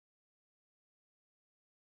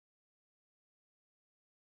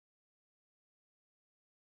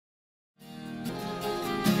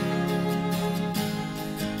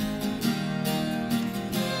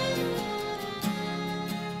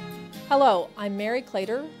Hello, I'm Mary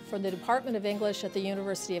Clater from the Department of English at the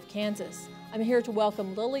University of Kansas. I'm here to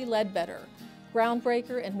welcome Lilly Ledbetter,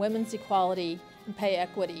 groundbreaker in women's equality and pay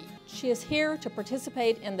equity. She is here to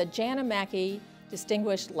participate in the Jana Mackey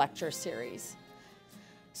Distinguished Lecture Series.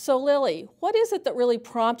 So Lilly, what is it that really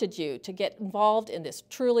prompted you to get involved in this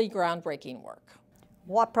truly groundbreaking work?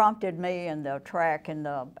 What prompted me in the track and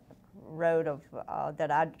the road of,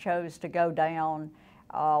 that I chose to go down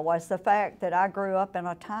was the fact that I grew up in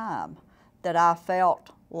a time that I felt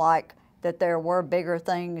like that there were bigger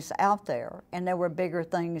things out there, and there were bigger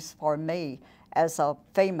things for me as a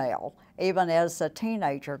female, even as a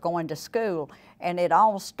teenager going to school. And it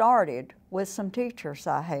all started with some teachers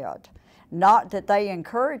I had. Not that they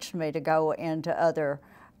encouraged me to go into other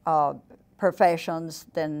professions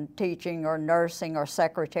than teaching or nursing or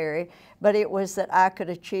secretary, but it was that I could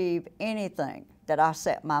achieve anything that I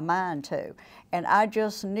set my mind to. And I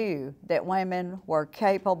just knew that women were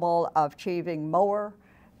capable of achieving more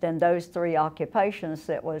than those three occupations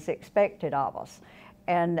that was expected of us.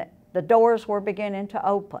 And the doors were beginning to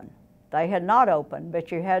open. They had not opened,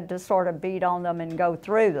 but you had to sort of beat on them and go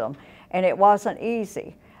through them. And it wasn't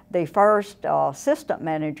easy. The first assistant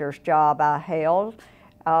manager's job I held,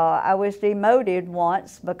 I was demoted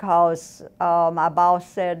once because my boss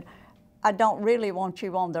said, "I don't really want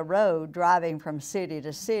you on the road driving from city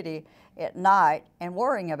to city at night and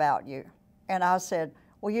worrying about you." And I said,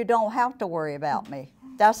 "Well, you don't have to worry about me.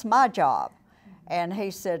 That's my job." And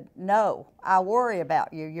he said, "No, I worry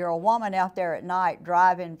about you. You're a woman out there at night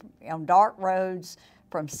driving on dark roads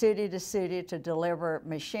from city to city to deliver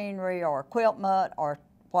machinery or equipment or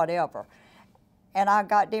whatever." And I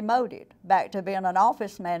got demoted back to being an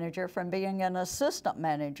office manager from being an assistant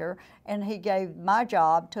manager, and he gave my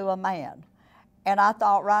job to a man. And I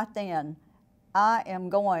thought right then, I am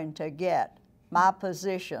going to get my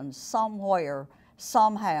position somewhere,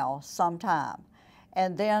 somehow, sometime.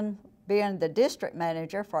 And then being the district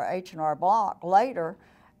manager for H&R Block later,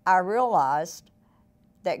 I realized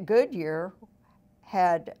that Goodyear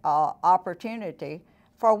had opportunity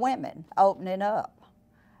for women opening up.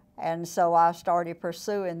 And so I started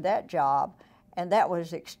pursuing that job, and that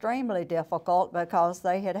was extremely difficult because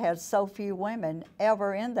they had had so few women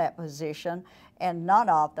ever in that position, and none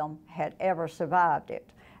of them had ever survived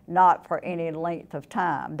it, not for any length of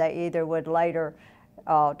time. They either would later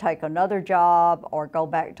take another job or go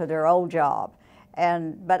back to their old job.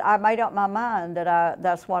 But I made up my mind that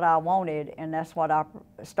that's what I wanted, and that's what I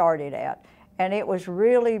started at. And it was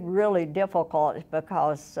really, really difficult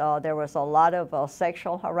because there was a lot of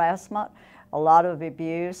sexual harassment, a lot of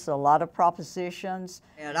abuse, a lot of propositions.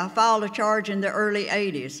 And I filed a charge in the early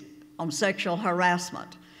 80s on sexual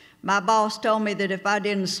harassment. My boss told me that if I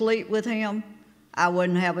didn't sleep with him, I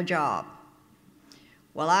wouldn't have a job.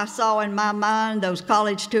 Well, I saw in my mind those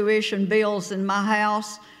college tuition bills in my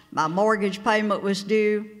house. My mortgage payment was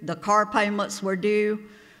due, the car payments were due,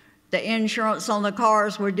 the insurance on the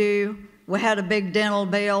cars were due. We had a big dental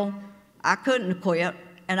bill. I couldn't quit,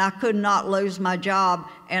 and I could not lose my job,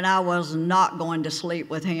 and I was not going to sleep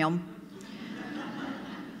with him.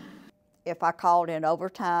 If I called in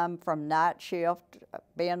overtime from night shift,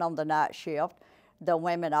 being on the night shift, the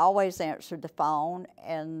women always answered the phone,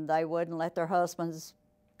 and they wouldn't let their husbands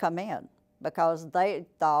come in because they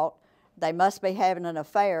thought they must be having an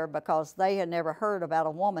affair because they had never heard about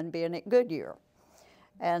a woman being at Goodyear.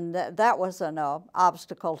 And that was an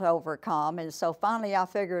obstacle to overcome. And so finally I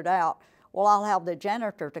figured out, well, I'll have the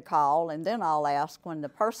janitor to call, and then I'll ask when the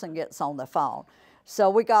person gets on the phone.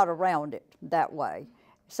 So we got around it that way.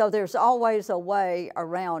 So there's always a way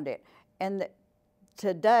around it. And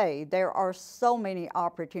today there are so many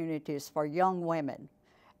opportunities for young women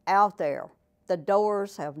out there. The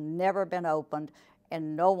doors have never been opened,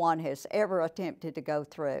 and no one has ever attempted to go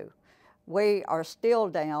through. We are still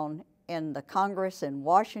down in the Congress in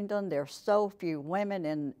Washington. There are so few women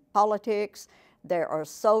in politics. There are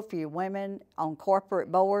so few women on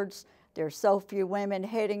corporate boards. There are so few women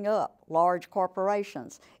heading up large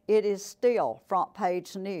corporations. It is still front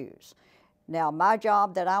page news. Now, my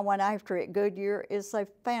job that I went after at Goodyear is a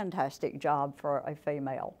fantastic job for a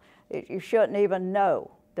female. You shouldn't even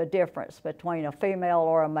know the difference between a female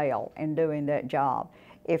or a male in doing that job.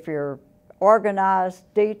 If you're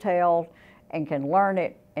organized, detailed, and can learn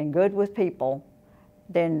it and good with people,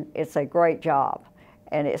 then it's a great job.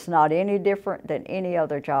 And it's not any different than any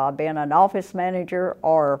other job, being an office manager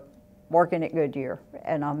or working at Goodyear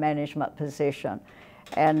in a management position.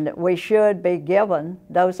 And we should be given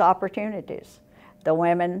those opportunities, the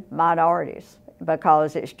women, minorities,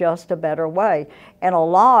 because it's just a better way. And a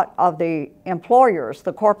lot of the employers,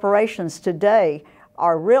 the corporations today,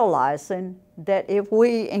 are realizing that if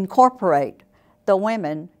we incorporate the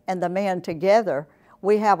women and the men together,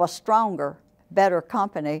 we have a stronger, better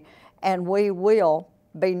company, and we will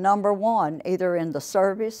be number one either in the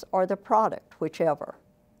service or the product, whichever.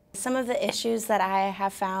 Some of the issues that I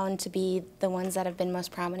have found to be the ones that have been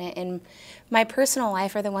most prominent in my personal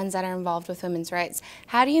life are the ones that are involved with women's rights.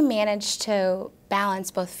 How do you manage to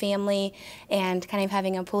balance both family and kind of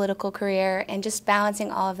having a political career and just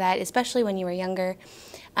balancing all of that, especially when you were younger,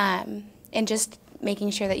 and just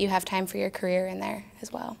making sure that you have time for your career in there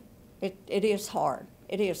as well? It is hard.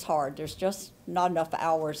 It is hard. There's just not enough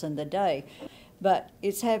hours in the day. But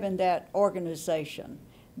it's having that organization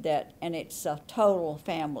and it's a total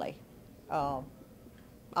family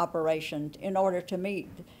operation in order to meet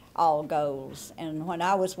all goals. And when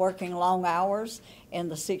I was working long hours in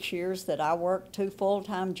the 6 years that I worked 2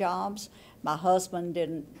 full-time jobs, my husband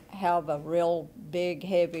didn't have a real big,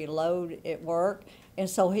 heavy load at work, and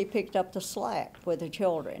so he picked up the slack with the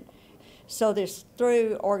children. So this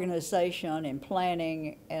through organization and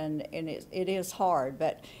planning, and it is hard,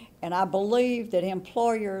 and I believe that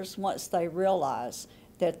employers, once they realize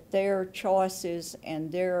that their choices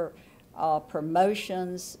and their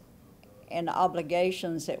promotions and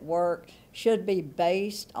obligations at work should be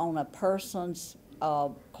based on a person's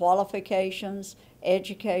qualifications,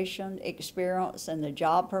 education, experience, and the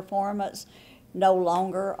job performance, no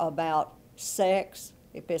longer about sex,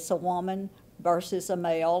 if it's a woman versus a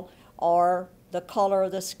male, or the color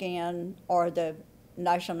of the skin or the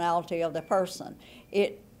nationality of the person.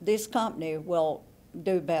 This company will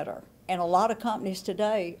do better. And a lot of companies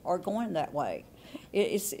today are going that way.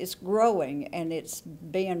 It's growing, and it's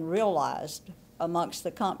being realized amongst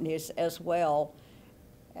the companies as well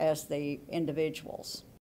as the individuals.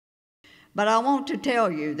 But I want to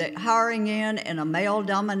tell you that hiring in a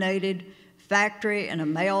male-dominated factory and a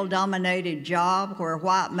male-dominated job where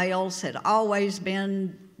white males had always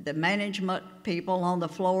been the management people on the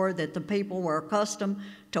floor that the people were accustomed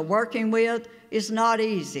to working with is not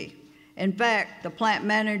easy. In fact, the plant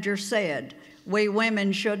manager said, "We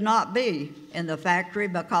women should not be in the factory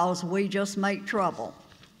because we just make trouble."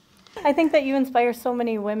 I think that you inspire so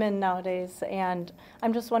many women nowadays, and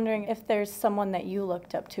I'm just wondering if there's someone that you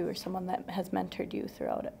looked up to or someone that has mentored you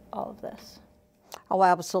throughout all of this. Oh,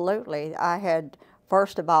 absolutely. I had,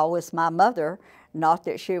 first of all, was my mother. Not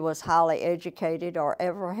that she was highly educated or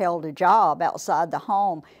ever held a job outside the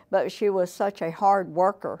home, but she was such a hard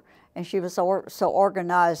worker, and she was so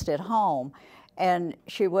organized at home, and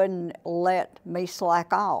she wouldn't let me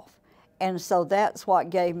slack off. And so that's what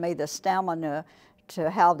gave me the stamina to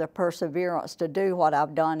have the perseverance to do what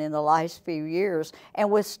I've done in the last few years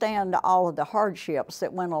and withstand all of the hardships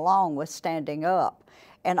that went along with standing up.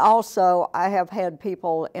 And also, I have had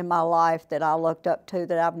people in my life that I looked up to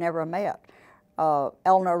that I've never met.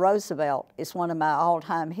 Eleanor Roosevelt is one of my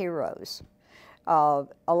all-time heroes.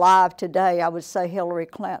 Alive today, I would say Hillary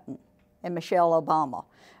Clinton and Michelle Obama.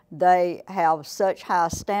 They have such high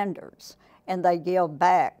standards, and they give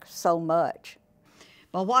back so much.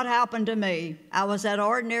 But what happened to me? I was that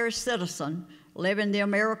ordinary citizen living the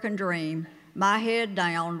American dream, my head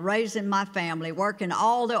down, raising my family, working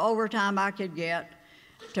all the overtime I could get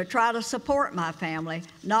to try to support my family,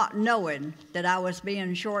 not knowing that I was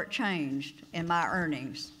being shortchanged in my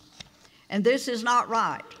earnings. And this is not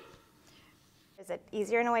right. Is it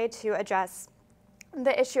easier in a way to address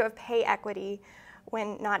the issue of pay equity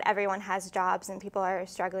when not everyone has jobs and people are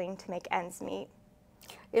struggling to make ends meet?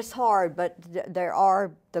 It's hard, but there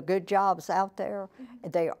are the good jobs out there.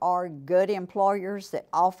 There are good employers that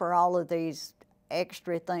offer all of these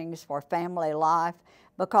extra things for family life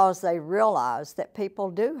because they realize that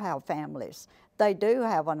people do have families. They do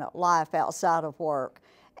have a life outside of work,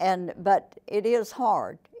 but it is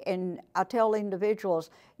hard. And I tell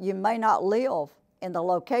individuals, you may not live in the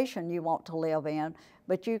location you want to live in,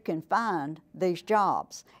 but you can find these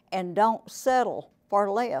jobs, and don't settle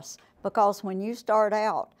for less, because when you start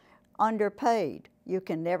out underpaid, you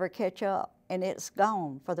can never catch up, and it's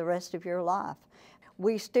gone for the rest of your life.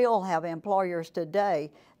 We still have employers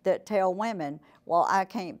today that tell women, well, I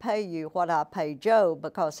can't pay you what I pay Joe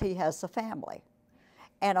because he has a family.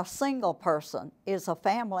 And a single person is a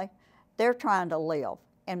family. They're trying to live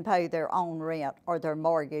and pay their own rent or their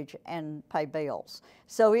mortgage and pay bills.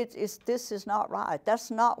 So this is not right. That's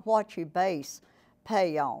not what you base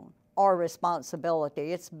pay on or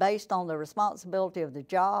responsibility. It's based on the responsibility of the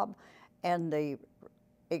job and the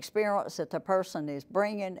experience that the person is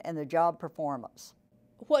bringing and the job performance.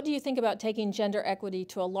 What do you think about taking gender equity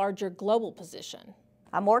to a larger global position?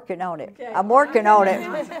 I'm working on it. Okay. I'm working on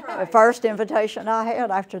it. The first invitation I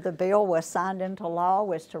had after the bill was signed into law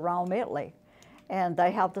was to Rome, Italy. and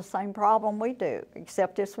they have the same problem we do,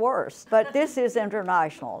 except it's worse. But this is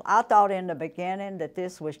international. I thought in the beginning that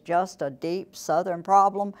this was just a deep Southern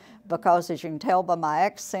problem because, as you can tell by my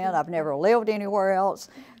accent, I've never lived anywhere else,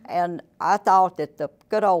 and I thought that the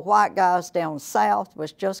good old white guys down south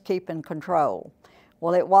was just keeping control.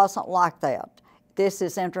 Well, it wasn't like that. This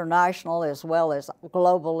is international as well as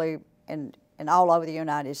globally and all over the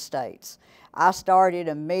United States. I started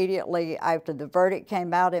immediately after the verdict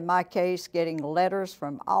came out in my case getting letters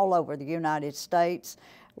from all over the United States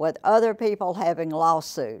with other people having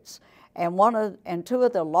lawsuits. And two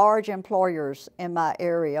of the large employers in my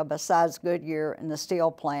area, besides Goodyear and the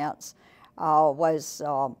steel plants, was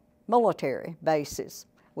military bases.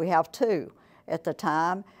 We have two at the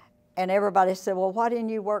time. And everybody said, well, why didn't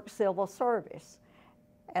you work civil service?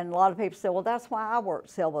 And a lot of people said, well, that's why I worked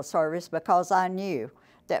civil service, because I knew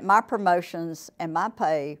that my promotions and my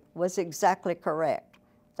pay was exactly correct.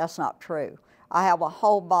 That's not true. I have a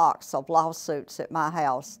whole box of lawsuits at my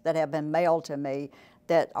house that have been mailed to me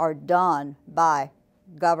that are done by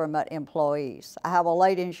government employees. I have a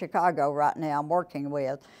lady in Chicago right now I'm working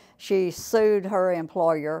with. She sued her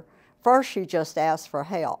employer. First, she just asked for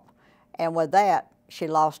help. And with that, she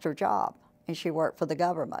lost her job and she worked for the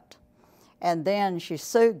government. And then she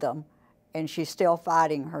sued them and she's still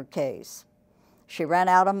fighting her case. She ran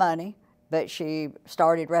out of money, but she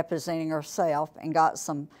started representing herself and got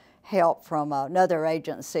some help from another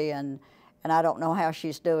agency, and I don't know how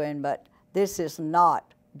she's doing, but this is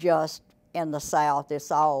not just in the South,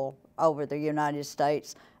 it's all over the United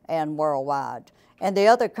States and worldwide. And the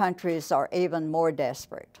other countries are even more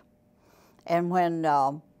desperate. And when,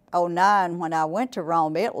 '09, when I went to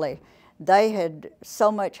Rome, Italy, they had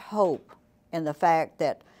so much hope in the fact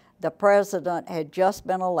that the president had just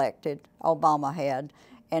been elected, Obama had,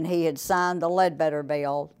 and he had signed the Ledbetter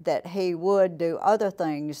bill that he would do other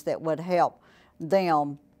things that would help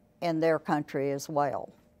them in their country as well.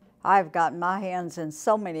 I've gotten my hands in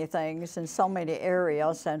so many things in so many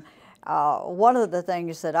areas, and one of the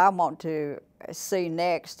things that I want to see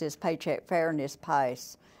next is paycheck fairness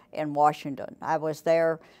pass in Washington. I was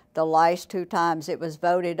there the last two times it was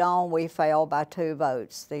voted on. We failed by 2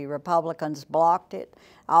 votes. The Republicans blocked it.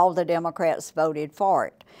 All the Democrats voted for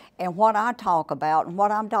it. And what I talk about, and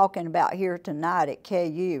what I'm talking about here tonight at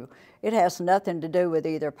KU, it has nothing to do with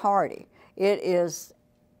either party. It is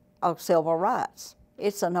civil rights.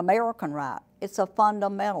 It's an American right. It's a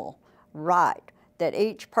fundamental right that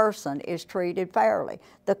each person is treated fairly.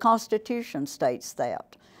 The Constitution states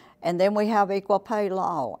that. And then we have equal pay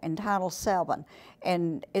law in Title VII,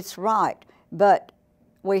 and it's right, but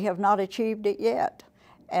we have not achieved it yet.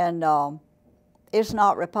 And it's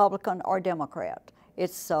not Republican or Democrat.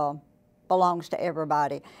 It belongs to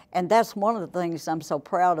everybody. And that's one of the things I'm so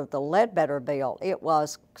proud of the Ledbetter bill. It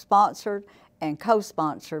was sponsored and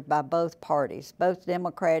co-sponsored by both parties, both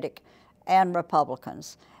Democratic and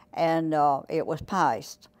Republicans. And it was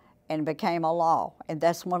passed and became a law. And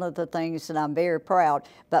that's one of the things that I'm very proud.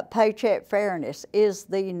 But paycheck fairness is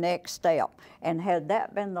the next step. And had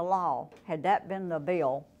that been the law, had that been the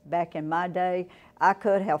bill back in my day, I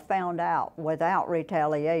could have found out without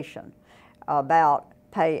retaliation about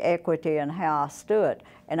pay equity and how I stood.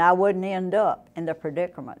 And I wouldn't end up in the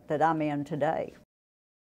predicament that I'm in today.